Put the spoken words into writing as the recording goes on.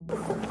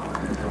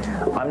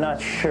I'm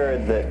not sure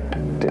that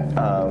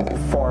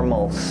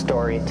formal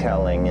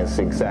storytelling is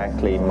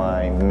exactly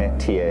my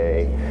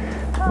métier,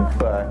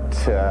 but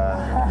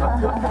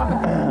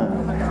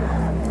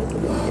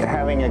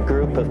having a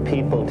group of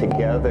people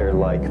together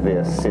like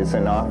this is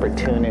an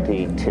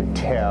opportunity to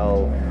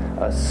tell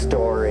a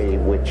story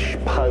which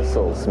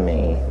puzzles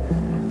me,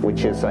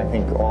 which is, I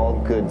think, all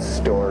good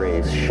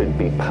stories should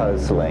be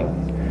puzzling,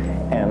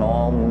 and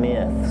all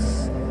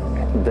myths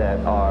that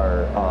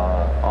are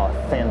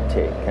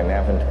authentic and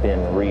haven't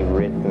been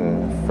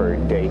rewritten for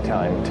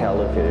daytime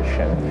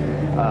television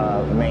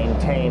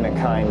maintain a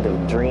kind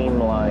of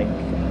dreamlike,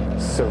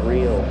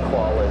 surreal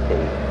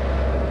quality.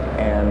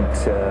 And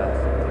so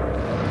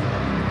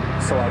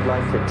I'd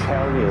like to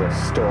tell you a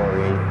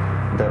story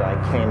that I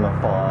came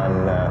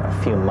upon a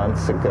few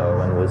months ago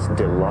and was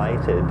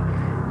delighted,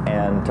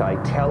 and I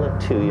tell it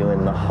to you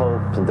in the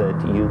hope that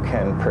you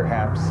can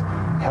perhaps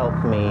help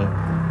me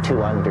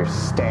to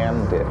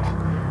understand it.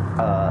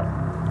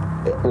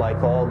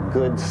 Like all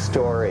good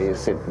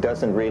stories, it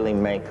doesn't really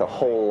make a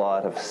whole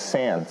lot of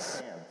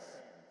sense.